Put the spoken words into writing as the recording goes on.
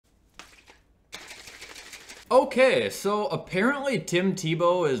Okay, so apparently Tim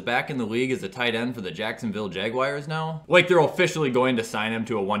Tebow is back in the league as a tight end for the Jacksonville Jaguars now. Like they're officially going to sign him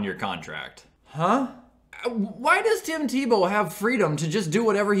to a 1-year contract. Huh? Why does Tim Tebow have freedom to just do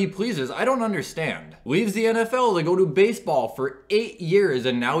whatever he pleases? I don't understand. Leaves the NFL to go to baseball for 8 years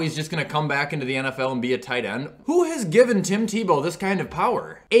and now he's just gonna come back into the NFL and be a tight end? Who has given Tim Tebow this kind of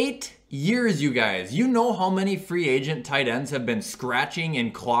power? 8 years, you guys. You know how many free agent tight ends have been scratching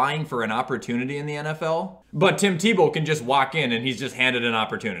and clawing for an opportunity in the NFL? But Tim Tebow can just walk in and he's just handed an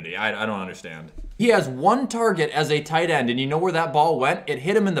opportunity. I don't understand. He has one target as a tight end, and you know where that ball went? It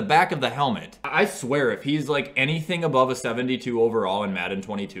hit him in the back of the helmet. I swear, if he's like anything above a 72 overall in Madden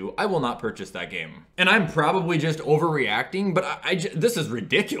 22, I will not purchase that game. And I'm probably just overreacting, but this is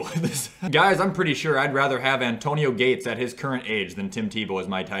ridiculous. Guys, I'm pretty sure I'd rather have Antonio Gates at his current age than Tim Tebow as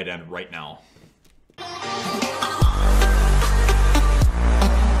my tight end right now.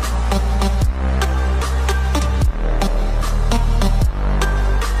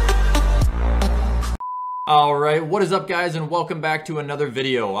 Alright, what is up guys, and welcome back to another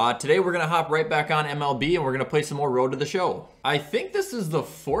video. Today we're going to hop right back on MLB and we're going to play some more Road to the Show. I think this is the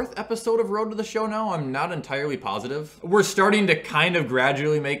 4th episode of Road to the Show now, I'm not entirely positive. We're starting to kind of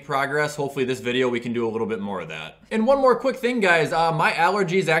gradually make progress. Hopefully this video we can do a little bit more of that. And one more quick thing guys, my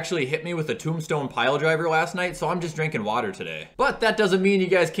allergies actually hit me with a Tombstone pile driver last night, so I'm just drinking water today. But that doesn't mean you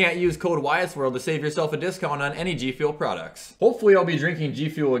guys can't use code WyattzWorld to save yourself a discount on any G Fuel products. Hopefully I'll be drinking G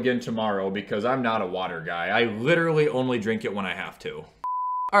Fuel again tomorrow because I'm not a water guy. I literally only drink it when I have to.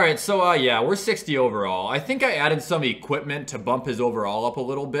 Alright, so yeah, we're 60 overall. I think I added some equipment to bump his overall up a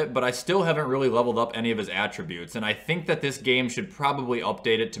little bit, but I still haven't really leveled up any of his attributes, and I think that this game should probably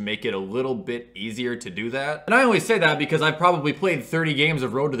update it to make it a little bit easier to do that. And I only say that because I've probably played 30 games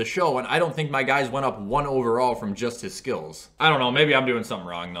of Road to the Show, and I don't think my guys went up 1 overall from just his skills. I don't know, maybe I'm doing something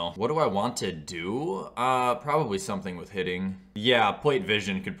wrong though. What do I want to do? Probably something with hitting. Yeah, plate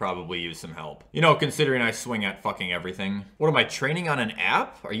vision could probably use some help. You know, considering I swing at fucking everything. What am I, training on an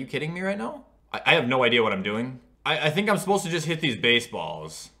app? Are you kidding me right now? I have no idea what I'm doing. I think I'm supposed to just hit these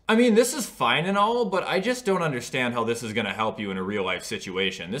baseballs. I mean, this is fine and all, but I just don't understand how this is gonna help you in a real life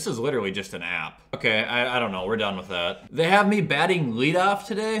situation. This is literally just an app. Okay, I don't know, we're done with that. They have me batting leadoff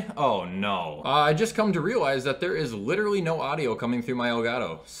today? Oh no. I just come to realize that there is literally no audio coming through my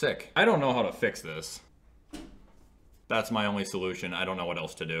Elgato. Sick. I don't know how to fix this. That's my only solution. I don't know what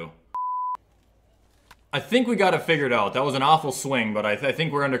else to do. I think we got it figured out. That was an awful swing, but I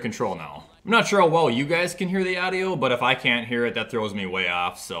think we're under control now. I'm not sure how well you guys can hear the audio, but if I can't hear it, that throws me way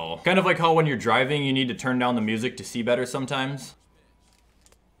off, so. Kind of like how when you're driving, you need to turn down the music to see better sometimes.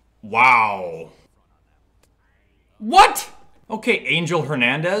 Wow. What? Okay, Angel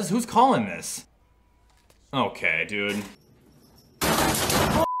Hernandez? Who's calling this? Okay, dude.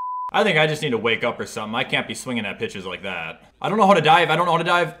 I think I just need to wake up or something. I can't be swinging at pitches like that. I don't know how to dive. I don't know how to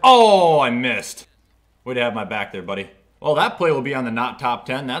dive. Oh, I missed. Way to have my back there, buddy. Well, that play will be on the not top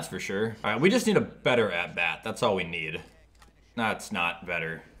 10, that's for sure. All right, we just need a better at-bat. That's all we need. That's not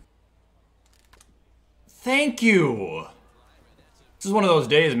better. Thank you. This is one of those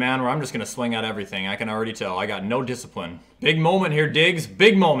days, man, where I'm just going to swing at everything. I can already tell. I got no discipline. Big moment here, Diggs.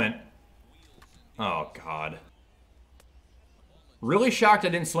 Big moment. Oh, God. Really shocked I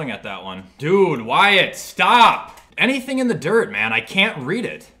didn't swing at that one. Dude, Wyatt, stop! Anything in the dirt, man. I can't read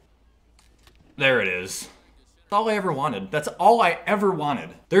it. There it is. That's all I ever wanted. That's all I ever wanted.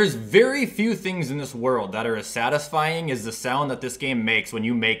 There's very few things in this world that are as satisfying as the sound that this game makes when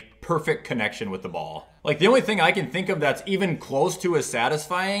you make perfect connection with the ball. Like, the only thing I can think of that's even close to as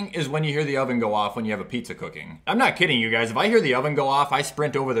satisfying is when you hear the oven go off when you have a pizza cooking. I'm not kidding you guys. If I hear the oven go off, I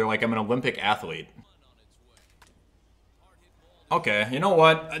sprint over there like I'm an Olympic athlete. Okay, you know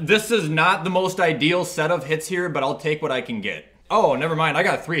what? This is not the most ideal set of hits here, but I'll take what I can get. Oh, never mind. I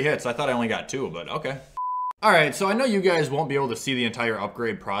got 3 hits. I thought I only got 2, but okay. Alright, so I know you guys won't be able to see the entire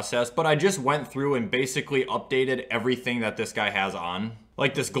upgrade process, but I just went through and basically updated everything that this guy has on.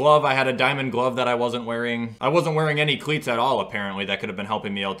 Like this glove, I had a diamond glove that I wasn't wearing. I wasn't wearing any cleats at all, apparently. That could have been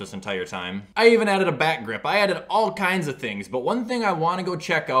helping me out this entire time. I even added a back grip. I added all kinds of things, but one thing I want to go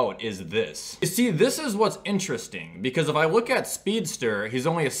check out is this. You see, this is what's interesting, because if I look at Speedster, he's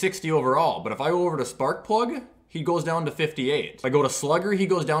only a 60 overall, but if I go over to Sparkplug, he goes down to 58. If I go to Slugger, he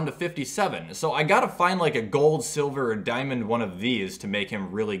goes down to 57. So I gotta find like a gold, silver, or diamond one of these to make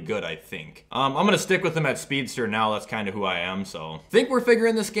him really good, I think. I'm gonna stick with him at Speedster now. That's kind of who I am, so. Think we're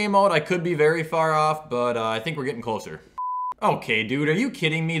figuring this game out. I could be very far off, but I think we're getting closer. Okay, dude, are you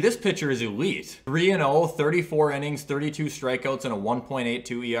kidding me? This pitcher is elite. 3-0, 34 innings, 32 strikeouts, and a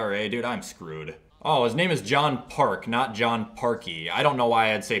 1.82 ERA. Dude, I'm screwed. Oh, his name is John Park, not John Parkey. I don't know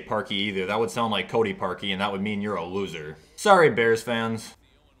why I'd say Parkey either. That would sound like Cody Parkey, and that would mean you're a loser. Sorry, Bears fans.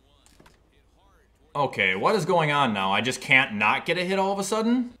 Okay, what is going on now? I just can't not get a hit all of a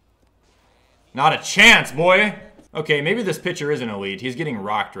sudden? Not a chance, boy! Okay, maybe this pitcher isn't elite. He's getting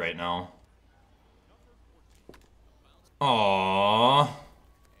rocked right now. Aww.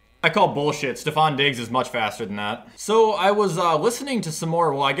 I call bullshit. Stefon Diggs is much faster than that. So I was listening to some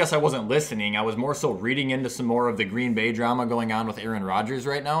more, well, I guess I wasn't listening. I was more so reading into some more of the Green Bay drama going on with Aaron Rodgers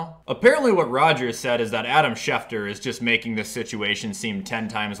right now. Apparently what Rodgers said is that Adam Schefter is just making this situation seem 10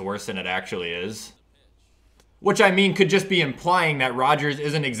 times worse than it actually is. Which, I mean, could just be implying that Rodgers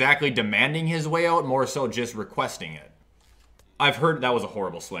isn't exactly demanding his way out, more so just requesting it. I've heard, that was a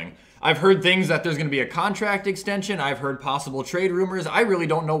horrible swing. I've heard things that there's going to be a contract extension. I've heard possible trade rumors. I really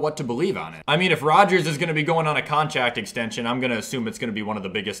don't know what to believe on it. I mean, if Rodgers is going to be going on a contract extension, I'm going to assume it's going to be one of the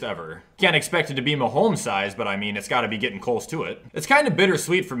biggest ever. Can't expect it to be Mahomes size, but I mean, it's got to be getting close to it. It's kind of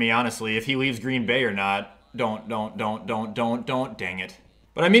bittersweet for me, honestly, if he leaves Green Bay or not. Don't, dang it.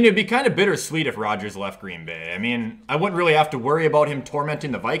 But I mean, it'd be kind of bittersweet if Rodgers left Green Bay. I mean, I wouldn't really have to worry about him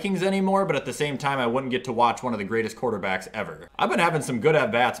tormenting the Vikings anymore, but at the same time, I wouldn't get to watch one of the greatest quarterbacks ever. I've been having some good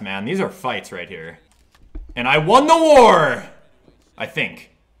at-bats, man. These are fights right here. And I won the war! I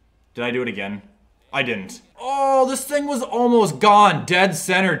think. Did I do it again? I didn't. Oh, this thing was almost gone. Dead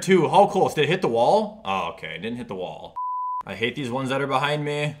center, too. How close? Did it hit the wall? Oh, okay. It didn't hit the wall. I hate these ones that are behind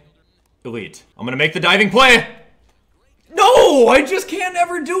me. Elite. I'm gonna make the diving play! No! I just can't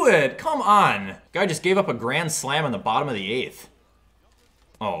ever do it! Come on! Guy just gave up a grand slam in the bottom of the 8th.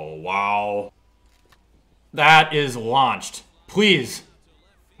 Oh, wow. That is launched. Please.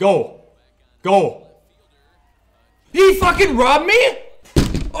 Go. Go. He fucking robbed me?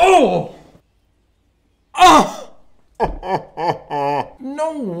 Oh! Oh!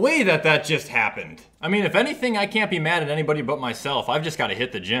 No way that just happened. I mean, if anything, I can't be mad at anybody but myself. I've just got to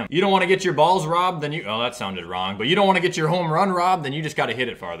hit the gym. You don't want to get your balls robbed, then you... Oh, that sounded wrong. But you don't want to get your home run robbed, then you just got to hit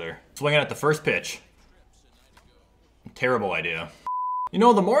it farther. Swinging at the first pitch. Terrible idea. You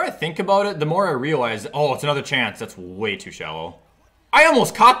know, the more I think about it, the more I realize... Oh, it's another chance. That's way too shallow. I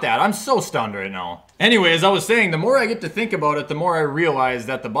almost caught that. I'm so stunned right now. Anyway, as I was saying, the more I get to think about it, the more I realize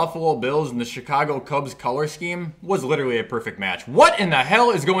that the Buffalo Bills and the Chicago Cubs color scheme was literally a perfect match. What in the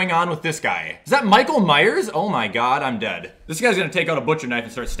hell is going on with this guy? Is that Michael Myers? Oh my god, I'm dead. This guy's gonna take out a butcher knife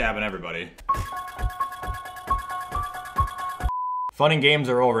and start stabbing everybody. Fun and games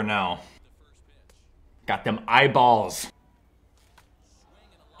are over now. Got them eyeballs.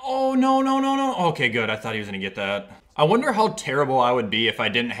 Oh, no. Okay, good. I thought he was gonna get that. I wonder how terrible I would be if I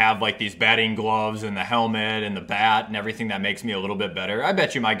didn't have like these batting gloves and the helmet and the bat and everything that makes me a little bit better. I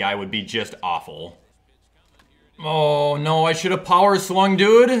bet you my guy would be just awful. Oh no, I should have power swung,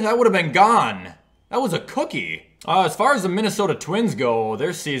 dude. That would have been gone. That was a cookie. As far as the Minnesota Twins go,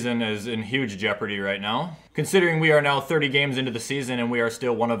 their season is in huge jeopardy right now. Considering we are now 30 games into the season and we are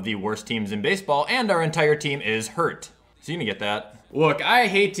still one of the worst teams in baseball and our entire team is hurt. So you can get that. Look, I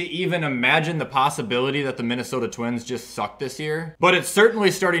hate to even imagine the possibility that the Minnesota Twins just suck this year, but it's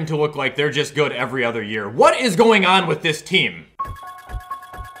certainly starting to look like they're just good every other year. What is going on with this team?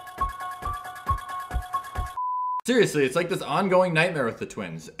 Seriously, it's like this ongoing nightmare with the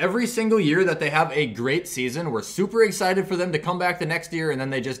Twins. Every single year that they have a great season, we're super excited for them to come back the next year, and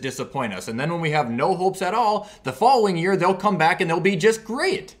then they just disappoint us. And then when we have no hopes at all, the following year they'll come back and they'll be just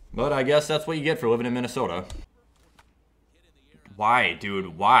great. But I guess that's what you get for living in Minnesota. Why,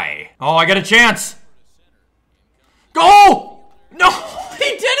 dude? Why? Oh, I got a chance! Go! No! He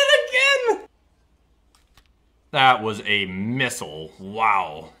did it again! That was a missile.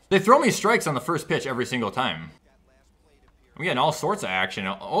 Wow. They throw me strikes on the first pitch every single time. I'm getting all sorts of action.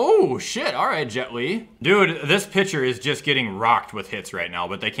 Oh, shit. All right, Jet Li. Dude, this pitcher is just getting rocked with hits right now,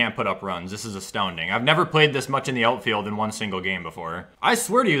 but they can't put up runs. This is astounding. I've never played this much in the outfield in one single game before. I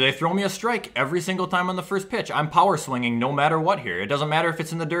swear to you, they throw me a strike every single time on the first pitch. I'm power swinging no matter what here. It doesn't matter if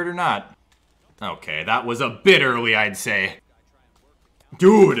it's in the dirt or not. Okay, that was a bit early, I'd say.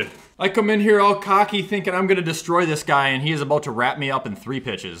 Dude, I come in here all cocky thinking I'm going to destroy this guy, and he is about to wrap me up in 3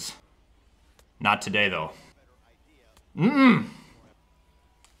 pitches. Not today, though.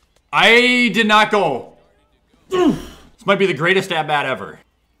 I did not go. This might be the greatest at-bat ever.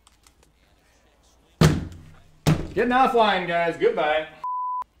 Getting offline, guys. Goodbye.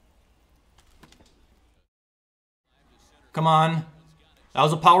 Come on. That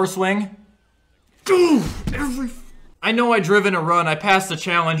was a power swing. I know I driven a run, I passed the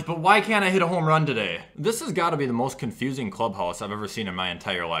challenge, but why can't I hit a home run today? This has got to be the most confusing clubhouse I've ever seen in my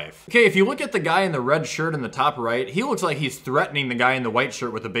entire life. Okay, if you look at the guy in the red shirt in the top right, he looks like he's threatening the guy in the white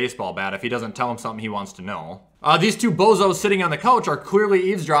shirt with a baseball bat if he doesn't tell him something he wants to know. These two bozos sitting on the couch are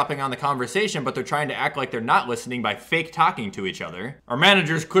clearly eavesdropping on the conversation, but they're trying to act like they're not listening by fake talking to each other. Our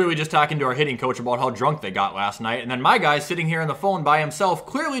manager's clearly just talking to our hitting coach about how drunk they got last night, and then my guy's sitting here on the phone by himself,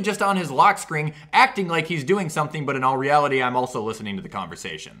 clearly just on his lock screen, acting like he's doing something, but in all reality, I'm also listening to the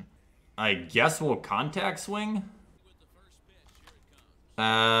conversation. I guess we'll contact swing?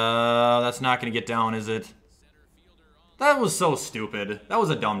 That's not gonna get down, is it? That was so stupid. That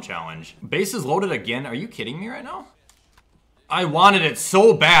was a dumb challenge. Bases loaded again? Are you kidding me right now? I wanted it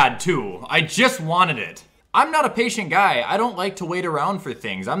so bad, too. I just wanted it. I'm not a patient guy. I don't like to wait around for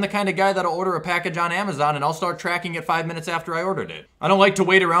things. I'm the kind of guy that'll order a package on Amazon and I'll start tracking it 5 minutes after I ordered it. I don't like to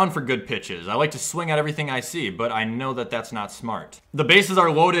wait around for good pitches. I like to swing at everything I see, but I know that that's not smart. The bases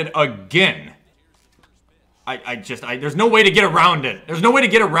are loaded again. There's no way to get around it. There's no way to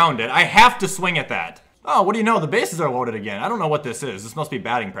get around it. I have to swing at that. Oh, what do you know? The bases are loaded again. I don't know what this is. This must be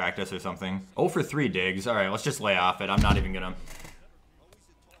batting practice or something. 0 for 3 Diggs. All right, let's just lay off it. I'm not even gonna.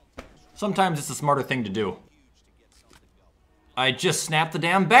 Sometimes it's a smarter thing to do. I just snapped the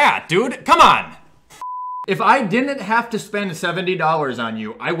damn bat, dude. Come on. If I didn't have to spend $70 on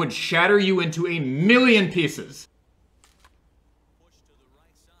you, I would shatter you into a million pieces.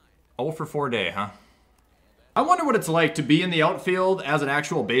 0 for 4 day, huh? I wonder what it's like to be in the outfield as an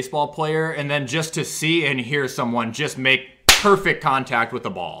actual baseball player and then just to see and hear someone just make perfect contact with the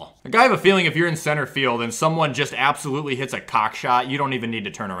ball. Like, I have a feeling if you're in center field and someone just absolutely hits a cock shot, you don't even need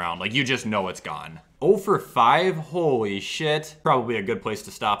to turn around. Like, you just know it's gone. 0 for 5? Holy shit. Probably a good place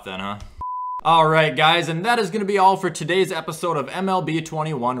to stop then, huh? Alright guys, and that is going to be all for today's episode of MLB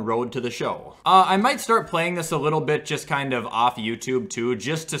 21 Road to the Show. I might start playing this a little bit just kind of off YouTube too,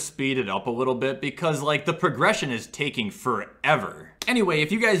 just to speed it up a little bit, because like the progression is taking forever. Anyway,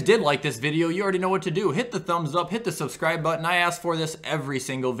 if you guys did like this video, you already know what to do. Hit the thumbs up, hit the subscribe button. I ask for this every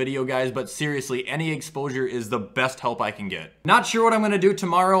single video, guys, but seriously, any exposure is the best help I can get. Not sure what I'm going to do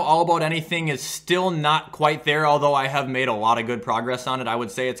tomorrow. All About Anything is still not quite there, although I have made a lot of good progress on it. I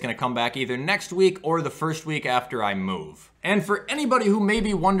would say it's going to come back either next week or the first week after I move. And for anybody who may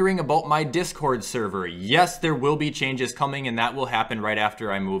be wondering about my Discord server, yes, there will be changes coming, and that will happen right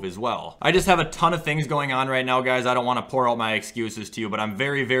after I move as well. I just have a ton of things going on right now, guys. I don't want to pour out my excuses to you, but I'm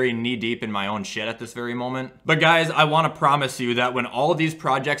very, very knee-deep in my own shit at this very moment. But guys, I want to promise you that when all of these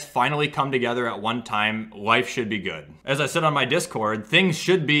projects finally come together at one time, life should be good. As I said on my Discord, things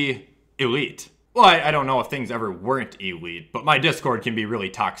should be elite. Well, I don't know if things ever weren't elite, but my Discord can be really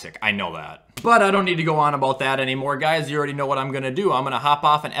toxic. I know that. But I don't need to go on about that anymore, guys. You already know what I'm going to do. I'm going to hop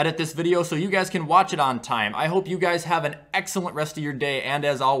off and edit this video so you guys can watch it on time. I hope you guys have an excellent rest of your day, and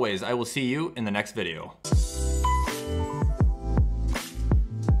as always, I will see you in the next video.